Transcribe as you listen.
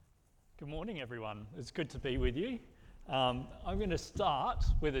Good morning, everyone. It's good to be with you. I'm going to start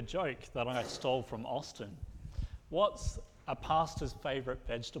with a joke that I stole from Austin. What's a pastor's favourite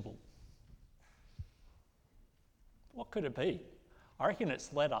vegetable? What could it be? I reckon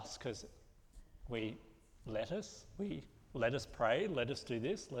it's lettuce, because we let us pray, let us do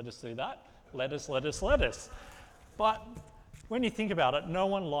this, let us do that, lettuce. But when you think about it, no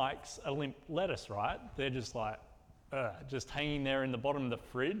one likes a limp lettuce, right? They're just like, just hanging there in the bottom of the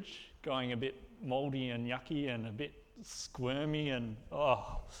fridge, going a bit mouldy and yucky and a bit squirmy and,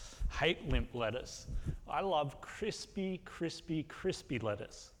 hate limp lettuce. I love crispy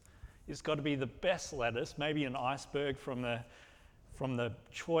lettuce. It's got to be the best lettuce, maybe an iceberg from the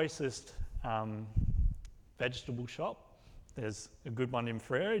choicest vegetable shop. There's a good one in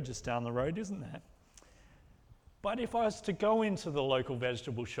Freo, just down the road, isn't there? But if I was to go into the local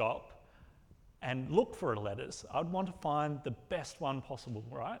vegetable shop and look for a lettuce, I'd want to find the best one possible,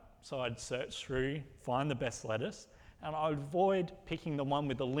 right? So I'd search through, find the best lettuce, and I'd avoid picking the one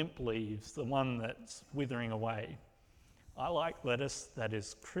with the limp leaves, the one that's withering away. I like lettuce that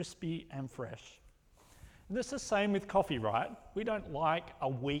is crispy and fresh. And it's the same with coffee, right? We don't like a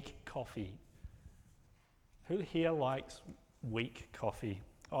weak coffee. Who here likes weak coffee?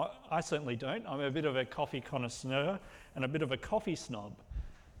 I certainly don't. I'm a bit of a coffee connoisseur and a bit of a coffee snob,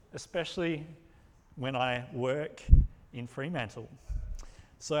 especially when I work in Fremantle.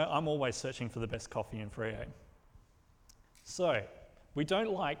 So I'm always searching for the best coffee in Freo. So we don't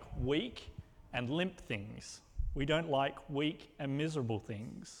like weak and limp things. We don't like weak and miserable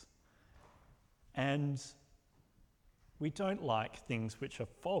things. And we don't like things which are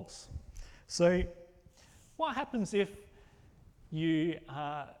false. So what happens if you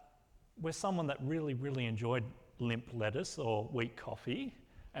were someone that really enjoyed limp lettuce or weak coffee,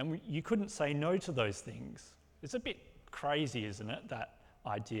 and you couldn't say no to those things? It's a bit crazy, isn't it, that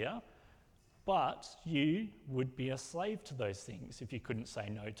idea? But you would be a slave to those things if you couldn't say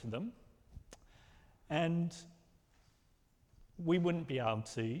no to them. And we wouldn't be able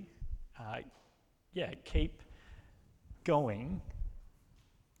to keep going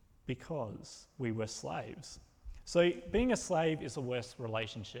because we were slaves. So being a slave is the worst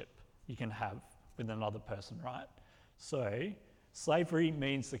relationship you can have with another person, right? So slavery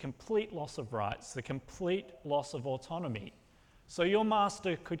means the complete loss of rights, the complete loss of autonomy. So your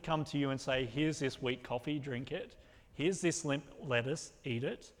master could come to you and say, here's this weak coffee, drink it. Here's this limp lettuce, eat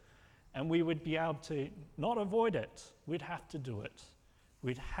it. And we would be able to not avoid it. We'd have to do it.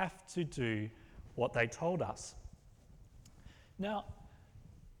 We'd have to do what they told us. Now,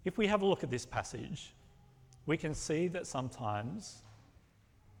 if we have a look at this passage, we can see that sometimes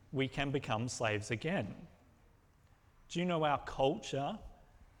we can become slaves again. Do you know our culture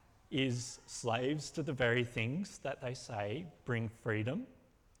is slaves to the very things that they say bring freedom?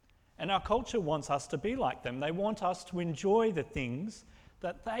 And our culture wants us to be like them. They want us to enjoy the things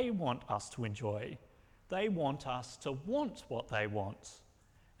that they want us to enjoy. They want us to want what they want.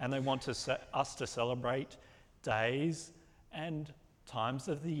 And they want us to celebrate days and times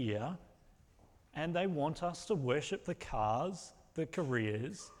of the year. And they want us to worship the cars, the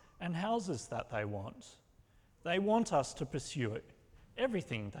careers, and houses that they want. They want us to pursue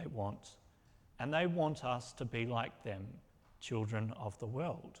everything they want. And they want us to be like them, children of the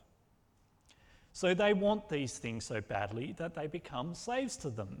world. So they want these things so badly that they become slaves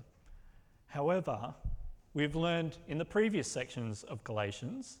to them. However, we've learned in the previous sections of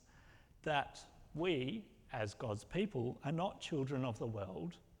Galatians that we, as God's people, are not children of the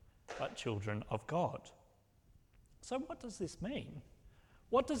world, but children of God. So what does this mean?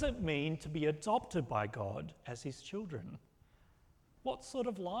 What does it mean to be adopted by God as his children? What sort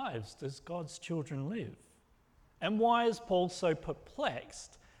of lives does God's children live? And why is Paul so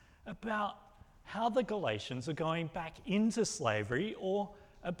perplexed about how the Galatians are going back into slavery or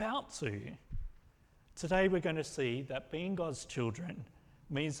about to? Today we're going to see that being God's children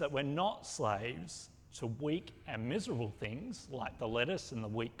means that we're not slaves to weak and miserable things like the lettuce and the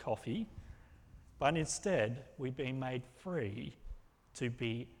weak coffee, but instead we've been made free to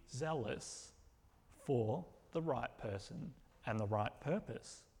be zealous for the right person and the right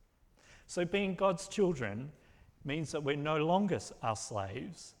purpose. So being God's children means that we're no longer our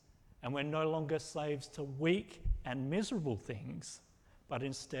slaves, and we're no longer slaves to weak and miserable things, but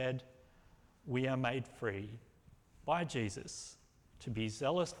instead we are made free by Jesus to be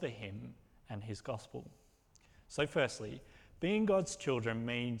zealous for him and his gospel. So firstly, being God's children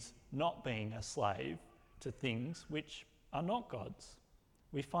means not being a slave to things which are not God's.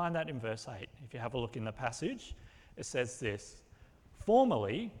 We find that in verse 8. If you have a look in the passage, it says this: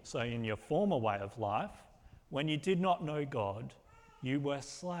 formerly, so in your former way of life, when you did not know God, you were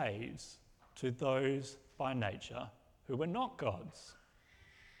slaves to those by nature who were not gods.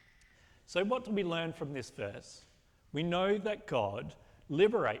 So what do we learn from this verse? We know that God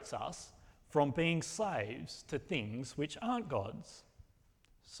liberates us from being slaves to things which aren't gods.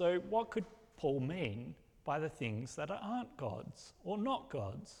 So what could Paul mean by the things that aren't gods or not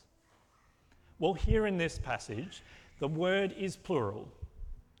gods? Well, here in this passage, the word is plural,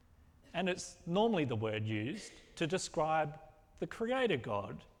 and it's normally the word used to describe the Creator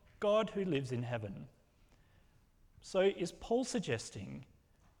God, God who lives in heaven. So is Paul suggesting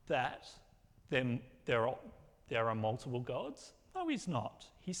that there are multiple gods? No, he's not.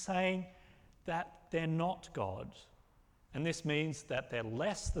 He's saying that they're not God. And this means that they're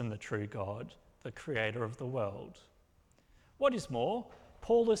less than the true God, the creator of the world. What is more,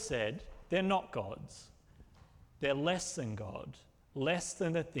 Paul has said they're not gods. They're less than God, less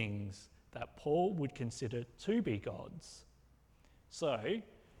than the things that Paul would consider to be gods. So,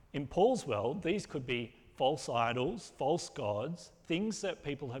 in Paul's world, these could be false idols, false gods, things that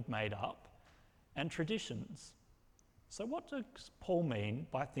people have made up, and traditions. So what does Paul mean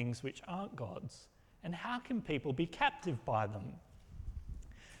by things which aren't gods? And how can people be captive by them?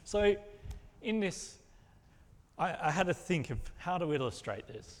 So in this, I had to think of how to illustrate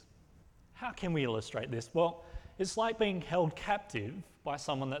this. How can we illustrate this? Well, it's like being held captive by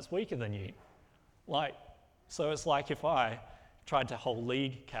someone that's weaker than you. So it's like if I tried to hold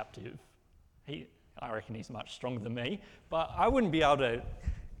Lee captive. I reckon he's much stronger than me, but I wouldn't be able to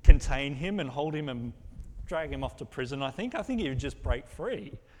contain him and hold him and drag him off to prison, I think he would just break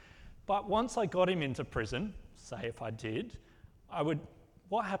free. But once I got him into prison, say if I did,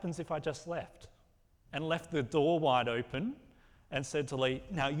 what happens if I just left? And left the door wide open and said to Lee,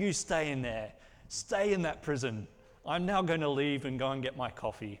 now you stay in there, stay in that prison. I'm now going to leave and go and get my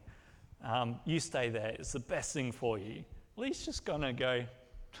coffee. You stay there, it's the best thing for you. Lee's just going to go,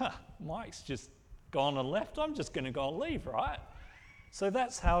 Mike's just gone and left, I'm just going to go and leave, right? So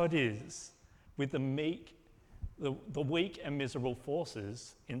that's how it is with the weak and miserable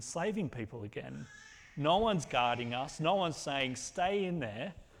forces enslaving people again. No one's guarding us. No one's saying, stay in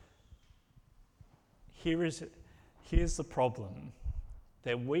there. Here's the problem.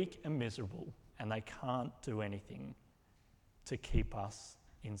 They're weak and miserable, and they can't do anything to keep us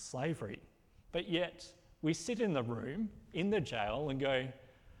in slavery. But yet, we sit in the room, in the jail, and go,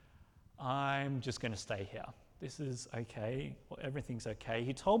 I'm just going to stay here. This is okay. Well, everything's okay.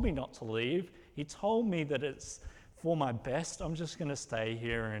 He told me not to leave. He told me that it's for my best. I'm just going to stay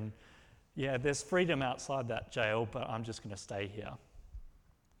here. And yeah, there's freedom outside that jail, but I'm just going to stay here.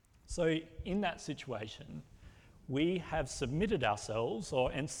 So in that situation, we have submitted ourselves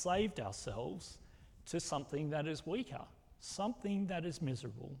or enslaved ourselves to something that is weaker, something that is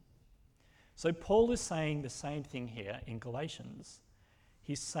miserable. So Paul is saying the same thing here in Galatians.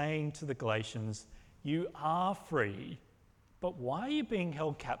 He's saying to the Galatians, you are free, but why are you being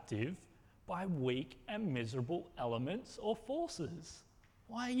held captive by weak and miserable elements or forces?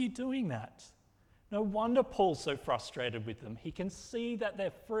 Why are you doing that? No wonder Paul's so frustrated with them. He can see that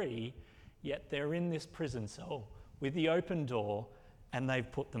they're free, yet they're in this prison cell with the open door, and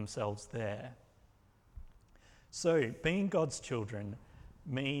they've put themselves there. So being God's children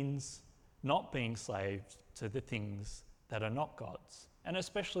means not being slaves to the things that are not God's, and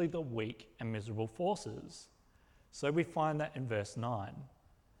especially the weak and miserable forces. So we find that in verse 9.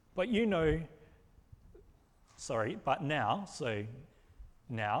 But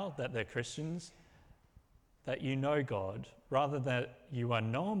now that they're Christians, that you know God, rather than you are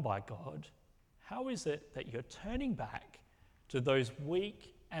known by God, how is it that you're turning back to those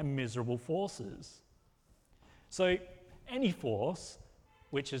weak and miserable forces? So any force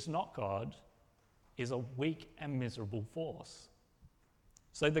which is not God is a weak and miserable force.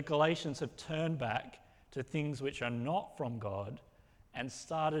 So the Galatians have turned back to things which are not from God and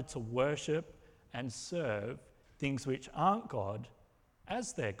started to worship and serve things which aren't God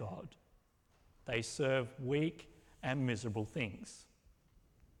as their God. They serve weak and miserable things.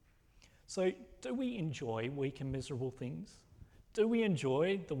 So do we enjoy weak and miserable things? Do we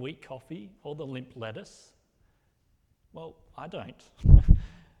enjoy the weak coffee or the limp lettuce? Well, I don't.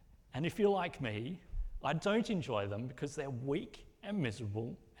 And if you're like me, I don't enjoy them because they're weak and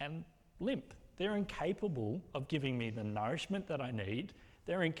miserable and limp. They're incapable of giving me the nourishment that I need.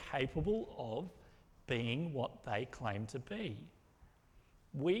 They're incapable of being what they claim to be.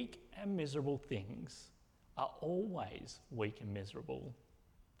 Weak and miserable things are always weak and miserable.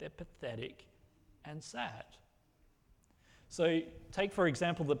 They're pathetic and sad. So take, for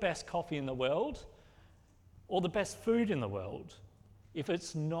example, the best coffee in the world or the best food in the world. If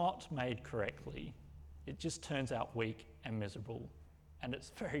it's not made correctly, it just turns out weak and miserable. And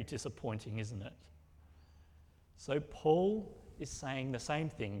it's very disappointing, isn't it? So Paul is saying the same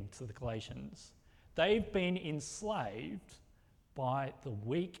thing to the Galatians. They've been enslaved by the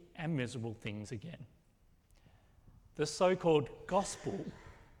weak and miserable things again. The so-called gospel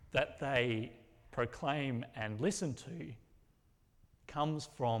that they proclaim and listen to comes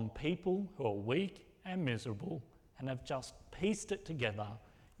from people who are weak and miserable and have just pieced it together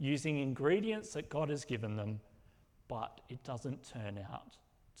using ingredients that God has given them, but it doesn't turn out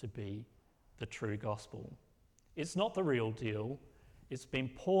to be the true gospel. It's not the real deal. It's been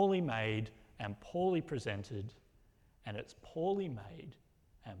poorly made and poorly presented, and it's poorly made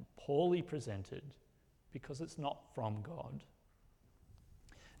and poorly presented because it's not from God.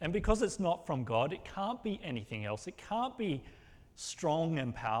 And because it's not from God, it can't be anything else. It can't be strong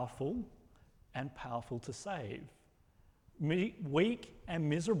and powerful to save. Weak and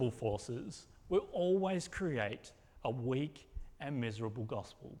miserable forces will always create a weak and miserable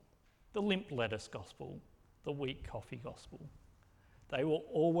gospel. The limp lettuce gospel, the weak coffee gospel. They will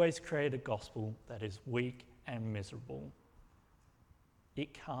always create a gospel that is weak and miserable.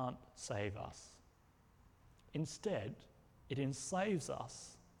 It can't save us. Instead, it enslaves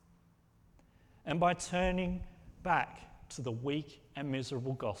us. And by turning back to the weak and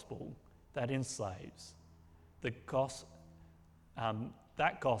miserable gospel that enslaves, that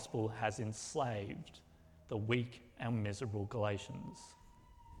gospel has enslaved the weak and miserable Galatians.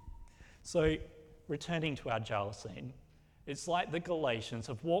 So, returning to our jail scene, it's like the Galatians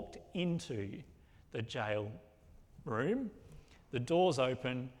have walked into the jail room, the door's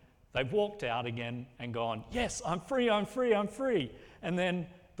open, they've walked out again and gone, yes, I'm free, I'm free, I'm free. And then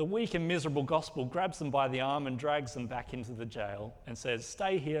the weak and miserable gospel grabs them by the arm and drags them back into the jail and says,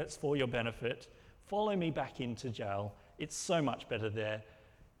 stay here, it's for your benefit. Follow me back into jail. It's so much better there.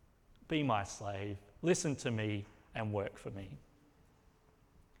 Be my slave. Listen to me and work for me.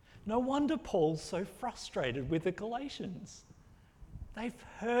 No wonder Paul's so frustrated with the Galatians. They've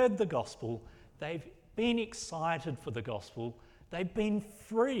heard the gospel. They've been excited for the gospel. They've been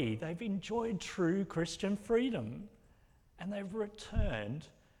free. They've enjoyed true Christian freedom. And they've returned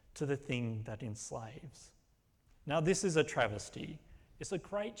to the thing that enslaves. Now, this is a travesty. It's a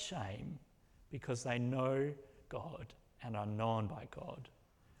great shame because they know God and are known by God.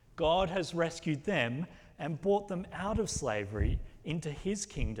 God has rescued them and brought them out of slavery into his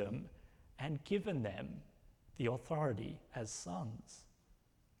kingdom and given them the authority as sons.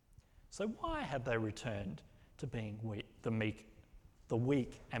 So why have they returned to being the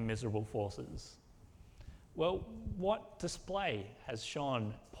weak and miserable forces? Well, what display has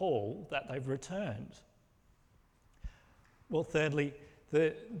shown Paul that they've returned? Well, thirdly,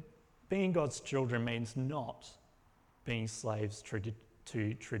 being God's children means not being slaves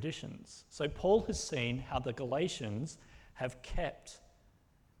to traditions. So Paul has seen how the Galatians have kept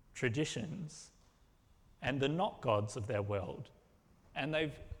traditions and the not gods of their world, and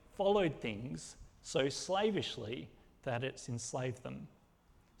they've followed things so slavishly that it's enslaved them.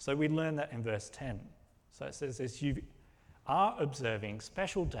 So we learn that in verse 10. So it says, as you are observing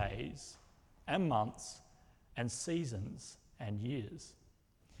special days and months and seasons and years.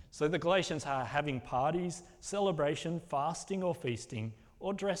 So the Galatians are having parties, celebration, fasting or feasting,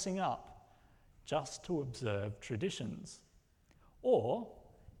 or dressing up just to observe traditions. Or,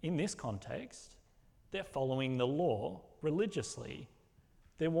 in this context, they're following the law religiously.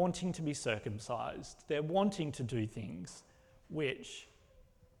 They're wanting to be circumcised. They're wanting to do things which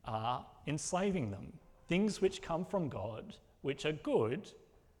are enslaving them. Things which come from God, which are good,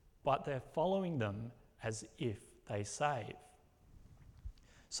 but they're following them as if they save.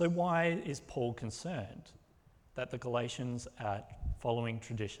 So why is Paul concerned that the Galatians are following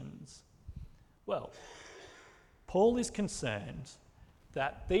traditions? Well, Paul is concerned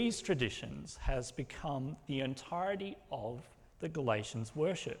that these traditions has become the entirety of the Galatians'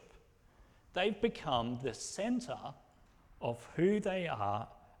 worship. They've become the centre of who they are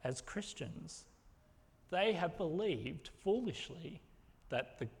as Christians. They have believed foolishly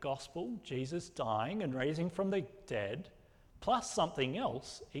that the gospel, Jesus dying and raising from the dead, plus something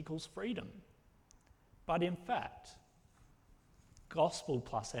else equals freedom. But in fact, gospel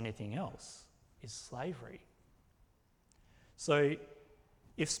plus anything else is slavery. So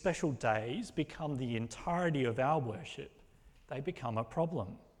if special days become the entirety of our worship, they become a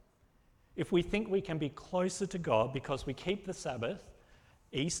problem. If we think we can be closer to God because we keep the Sabbath,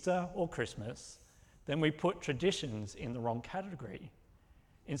 Easter or Christmas, then we put traditions in the wrong category.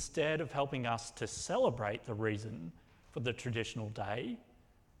 Instead of helping us to celebrate the reason for the traditional day,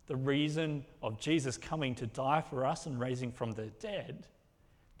 the reason of Jesus coming to die for us and raising from the dead,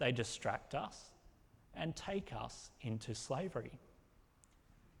 they distract us and take us into slavery.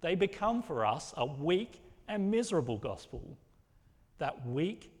 They become for us a weak and miserable gospel. That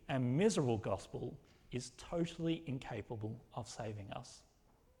weak and miserable gospel is totally incapable of saving us.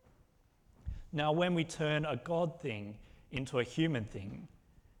 Now, when we turn a God thing into a human thing,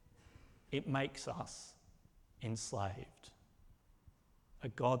 it makes us enslaved. A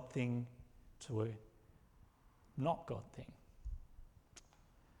God thing to a not God thing.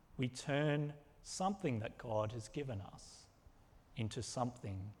 We turn something that God has given us into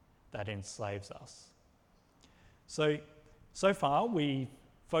something that enslaves us. So far we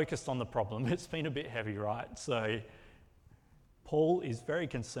focused on the problem. It's been a bit heavy, right? So Paul is very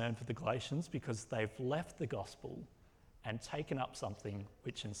concerned for the Galatians because they've left the gospel and taken up something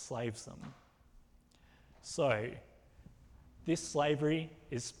which enslaves them. So this slavery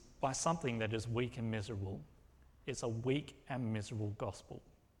is by something that is weak and miserable. It's a weak and miserable gospel.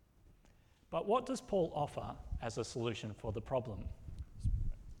 But what does Paul offer as a solution for the problem?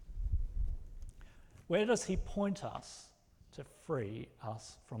 Where does he point us to free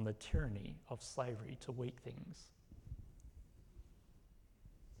us from the tyranny of slavery to weak things?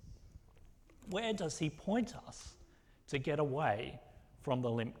 Where does he point us to get away from the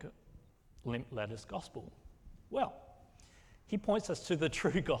limp lettuce gospel? Well, he points us to the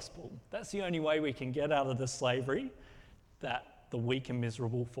true gospel. That's the only way we can get out of the slavery that the weak and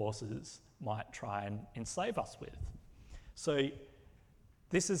miserable forces might try and enslave us with. So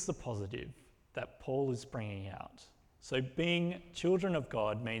this is the positive that Paul is bringing out. So being children of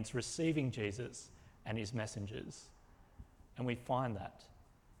God means receiving Jesus and his messengers. And we find that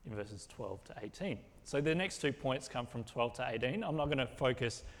in verses 12 to 18. So the next 2 points come from 12 to 18. I'm not going to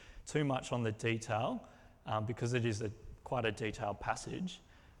focus too much on the detail because it is quite a detailed passage.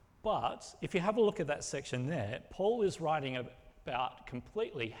 But if you have a look at that section there, Paul is writing about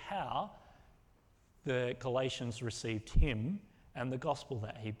completely how the Galatians received him and the gospel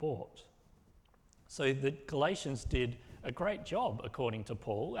that he brought. So the Galatians did a great job, according to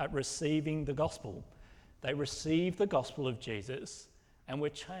Paul, at receiving the gospel. They received the gospel of Jesus and were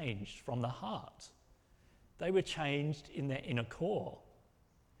changed from the heart. They were changed in their inner core.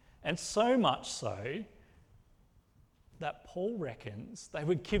 And so much so that Paul reckons they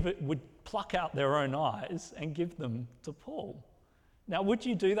would pluck out their own eyes and give them to Paul. Now, would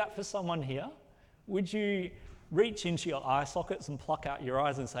you do that for someone here? Would you reach into your eye sockets and pluck out your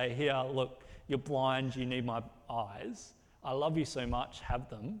eyes and say, here, look, you're blind, you need my eyes. I love you so much, have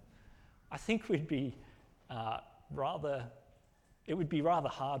them. I think it would be rather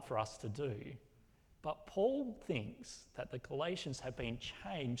hard for us to do. But Paul thinks that the Galatians have been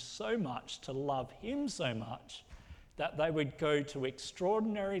changed so much to love him so much that they would go to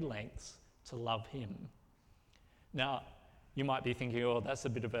extraordinary lengths to love him. Now, you might be thinking, oh, that's a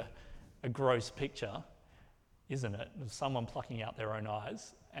bit of a gross picture, isn't it? Of someone plucking out their own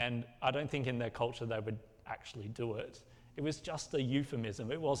eyes. And I don't think in their culture they would actually do it. It was just a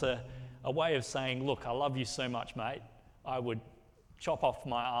euphemism. It was a way of saying, look, I love you so much, mate. I would chop off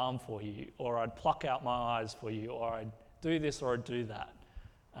my arm for you, or I'd pluck out my eyes for you, or I'd do this or I'd do that.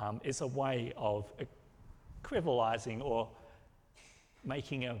 It's a way of equivalizing or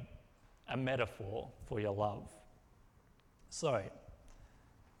making a metaphor for your love. So,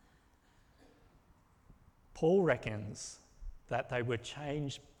 Paul reckons that they were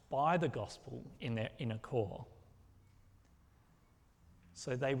changed by the gospel in their inner core.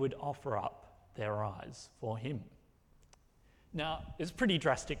 So they would offer up their eyes for him. Now, it's pretty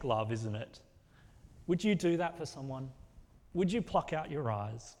drastic love, isn't it? Would you do that for someone? Would you pluck out your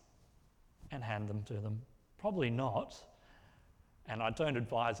eyes and hand them to them? Probably not. And I don't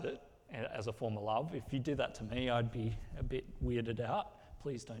advise it as a form of love. If you did that to me, I'd be a bit weirded out.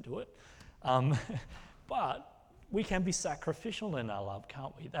 Please don't do it. But we can be sacrificial in our love,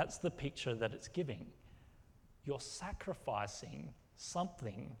 can't we? That's the picture that it's giving. You're sacrificing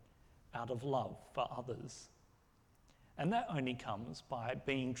something out of love for others. And that only comes by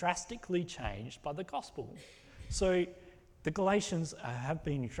being drastically changed by the gospel. So the Galatians have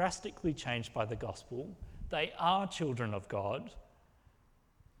been drastically changed by the gospel. They are children of God.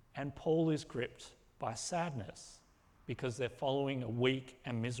 And Paul is gripped by sadness because they're following a weak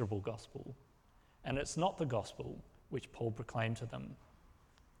and miserable gospel. And it's not the gospel which Paul proclaimed to them.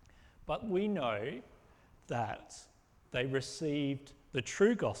 But we know that they received the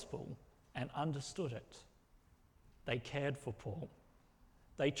true gospel and understood it. They cared for Paul.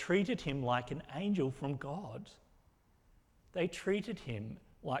 They treated him like an angel from God. They treated him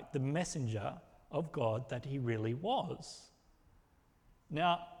like the messenger of God that he really was.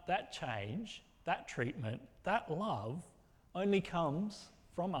 Now, that change, that treatment, that love only comes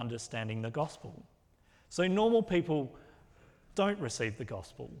from understanding the gospel. So normal people don't receive the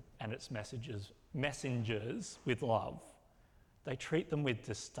gospel and its messengers with love. They treat them with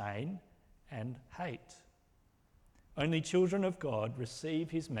disdain and hate. Only children of God receive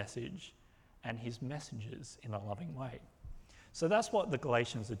his message and his messengers in a loving way. So that's what the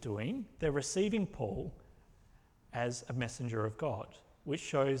Galatians are doing. They're receiving Paul as a messenger of God, which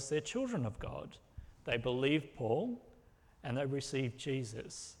shows they're children of God. They believe Paul and they receive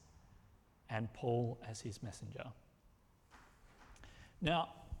Jesus and Paul as his messenger. Now,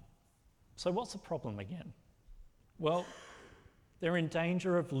 so what's the problem again? Well, they're in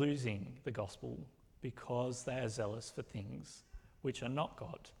danger of losing the gospel because they are zealous for things which are not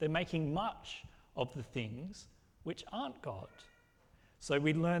God. They're making much of the things which aren't God. So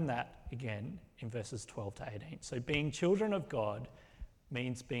we learn that again in verses 12 to 18. So being children of God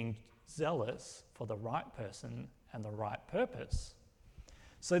means being zealous for the right person and the right purpose.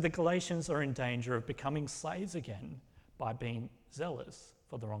 So the Galatians are in danger of becoming slaves again by being zealous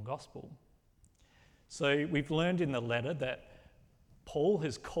for the wrong gospel. So we've learned in the letter that Paul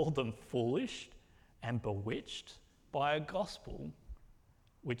has called them foolish and bewitched by a gospel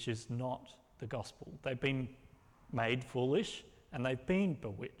which is not the gospel. They've been made foolish and they've been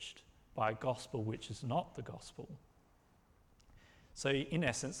bewitched by a gospel which is not the gospel. So in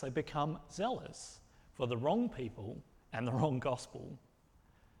essence, they become zealous for the wrong people and the wrong gospel.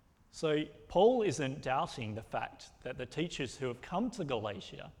 So Paul isn't doubting the fact that the teachers who have come to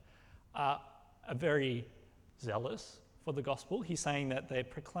Galatia are very zealous for the gospel. He's saying that they're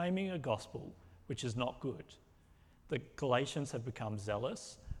proclaiming a gospel which is not good. The Galatians have become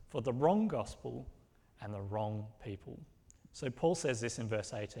zealous for the wrong gospel and the wrong people. So Paul says this in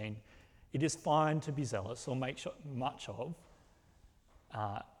verse 18, it is fine to be zealous or make much of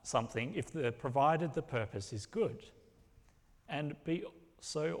something if provided the purpose is good, and be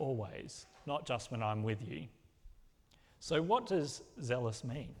so always, not just when I'm with you. So what does zealous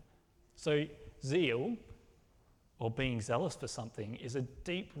mean? So zeal, or being zealous for something, is a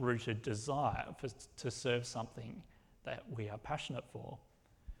deep-rooted desire to serve something that we are passionate for.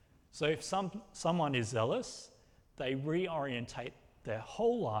 So if someone is zealous, they reorientate their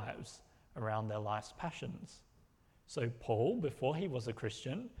whole lives around their life's passions. So Paul, before he was a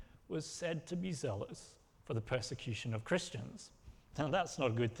Christian, was said to be zealous for the persecution of Christians. Now that's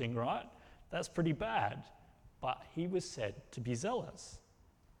not a good thing, right? That's pretty bad. But he was said to be zealous.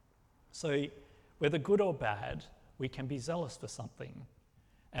 So whether good or bad, we can be zealous for something.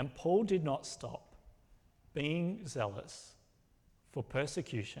 And Paul did not stop being zealous for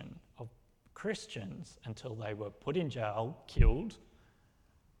persecution of Christians until they were put in jail, killed,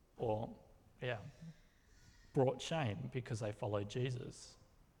 or brought shame because they followed Jesus.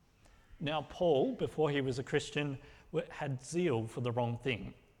 Now Paul, before he was a Christian, had zeal for the wrong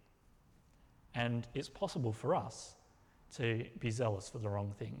thing. And it's possible for us to be zealous for the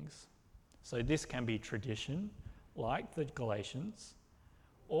wrong things. So this can be tradition, like the Galatians,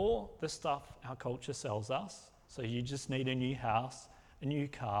 or the stuff our culture sells us. So you just need a new house, a new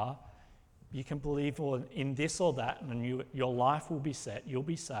car. You can believe in this or that, and your life will be set. You'll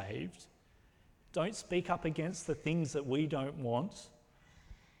be saved. Don't speak up against the things that we don't want.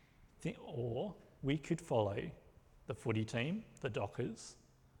 Or we could follow the footy team, the Dockers,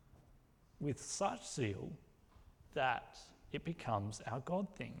 with such zeal that it becomes our God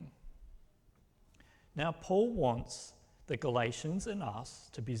thing. Now, Paul wants the Galatians and us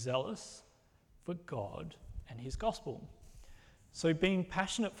to be zealous for God and his gospel. So being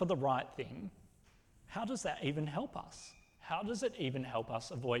passionate for the right thing, how does that even help us? How does it even help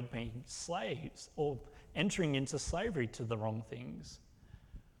us avoid being slaves or entering into slavery to the wrong things?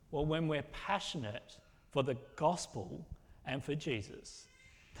 Well, when we're passionate for the gospel and for Jesus,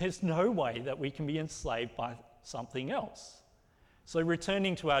 there's no way that we can be enslaved by something else. So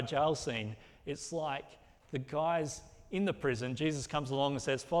returning to our jail scene, it's like the guys in the prison, Jesus comes along and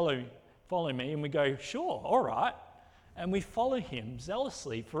says, follow me, and we go, sure, all right. And we follow him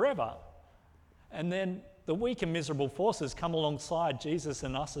zealously forever. And then the weak and miserable forces come alongside Jesus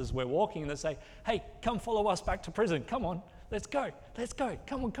and us as we're walking, and they say, hey, come follow us back to prison. Come on, let's go.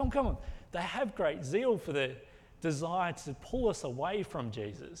 Come on. They have great zeal for the desire to pull us away from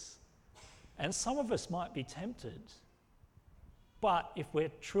Jesus. And some of us might be tempted. But if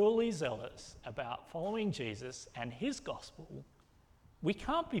we're truly zealous about following Jesus and his gospel, we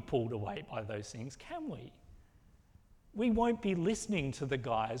can't be pulled away by those things, can we? We won't be listening to the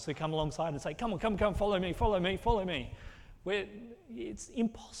guys who come alongside and say, come on, follow me. It's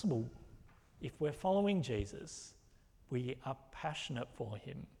impossible. If we're following Jesus, we are passionate for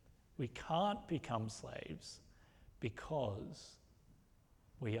him. We can't become slaves because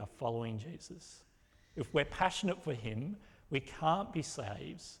we are following Jesus. If we're passionate for him, We can't be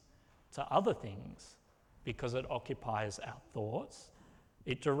slaves to other things because it occupies our thoughts,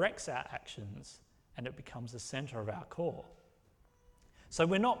 it directs our actions, and it becomes the centre of our core. So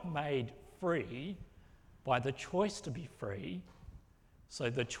we're not made free by the choice to be free, so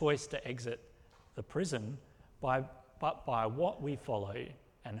the choice to exit the prison, but by what we follow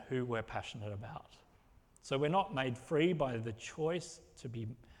and who we're passionate about. So we're not made free by the choice to be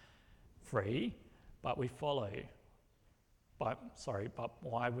free, but we follow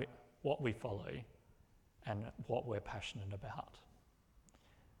what we follow and what we're passionate about.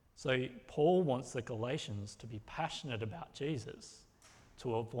 So Paul wants the Galatians to be passionate about Jesus,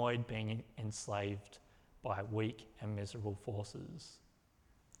 to avoid being enslaved by weak and miserable forces.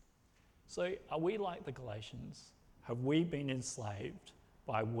 So are we like the Galatians? Have we been enslaved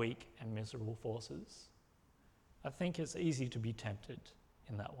by weak and miserable forces? I think it's easy to be tempted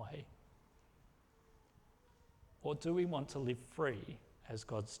in that way. Or do we want to live free as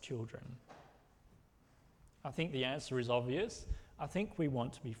God's children? I think the answer is obvious. I think we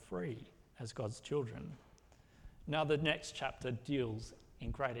want to be free as God's children. Now, the next chapter deals in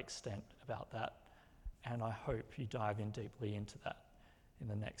great extent about that, and I hope you dive in deeply into that in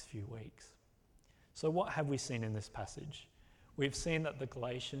the next few weeks. So what have we seen in this passage? We've seen that the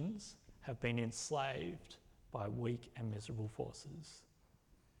Galatians have been enslaved by weak and miserable forces.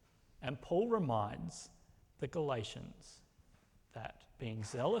 And Paul reminds the Galatians that being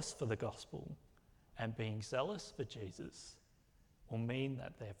zealous for the gospel and being zealous for Jesus will mean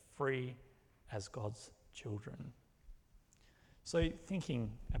that they're free as God's children. So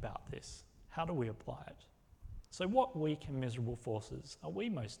thinking about this, how do we apply it? So what weak and miserable forces are we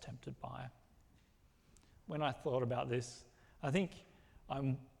most tempted by? When I thought about this, I think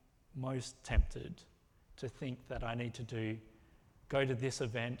I'm most tempted to think that I need to go to this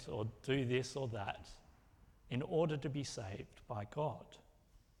event or do this or that in order to be saved by God.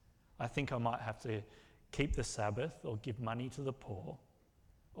 I think I might have to keep the Sabbath or give money to the poor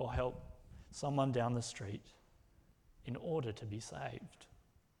or help someone down the street in order to be saved.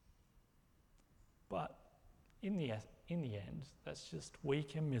 But in the end, that's just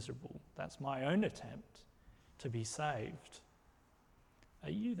weak and miserable. That's my own attempt to be saved. Are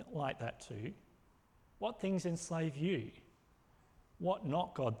you like that too? What things enslave you? What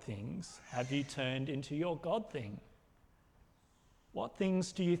not God things have you turned into your God thing? What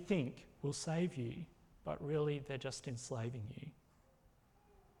things do you think will save you, but really they're just enslaving you?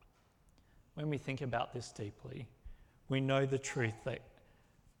 When we think about this deeply, we know the truth that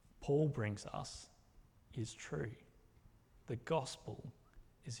Paul brings us is true. The gospel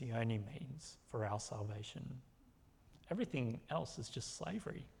is the only means for our salvation. Everything else is just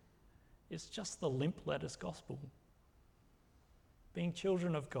slavery. It's just the limp lettuce gospel. Being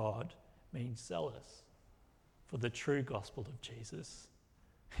children of God means zealous for the true gospel of Jesus.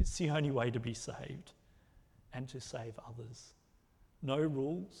 It's the only way to be saved and to save others. No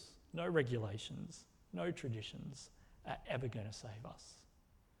rules, no regulations, no traditions are ever going to save us.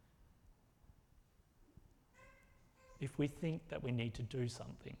 If we think that we need to do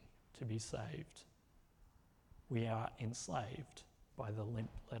something to be saved, we are enslaved by the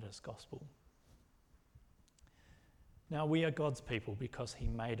limp lettuce gospel. Now, we are God's people because he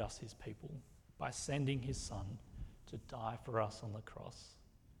made us his people by sending his Son to die for us on the cross.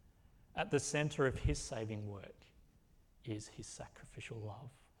 At the centre of his saving work is his sacrificial love.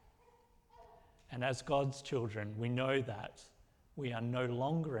 And as God's children, we know that we are no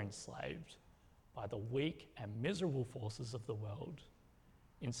longer enslaved by the weak and miserable forces of the world.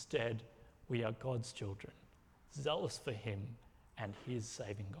 Instead, we are God's children, zealous for him and his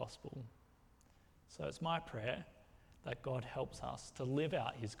saving gospel. So it's my prayer that God helps us to live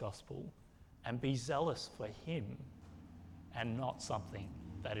out his gospel and be zealous for him and not something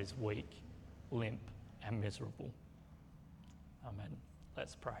that is weak, limp, and miserable. Amen.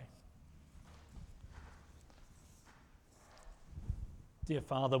 Let's pray. Dear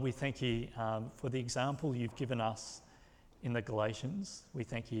Father, we thank you for the example you've given us in the Galatians. We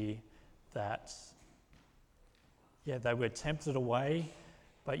thank you that, they were tempted away,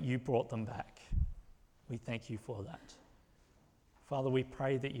 but you brought them back. We thank you for that. Father, we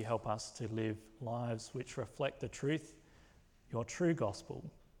pray that you help us to live lives which reflect the truth, your true gospel,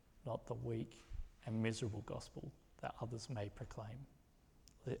 not the weak and miserable gospel that others may proclaim.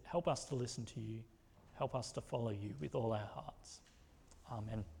 Help us to listen to you. Help us to follow you with all our hearts.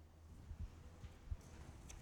 Amen.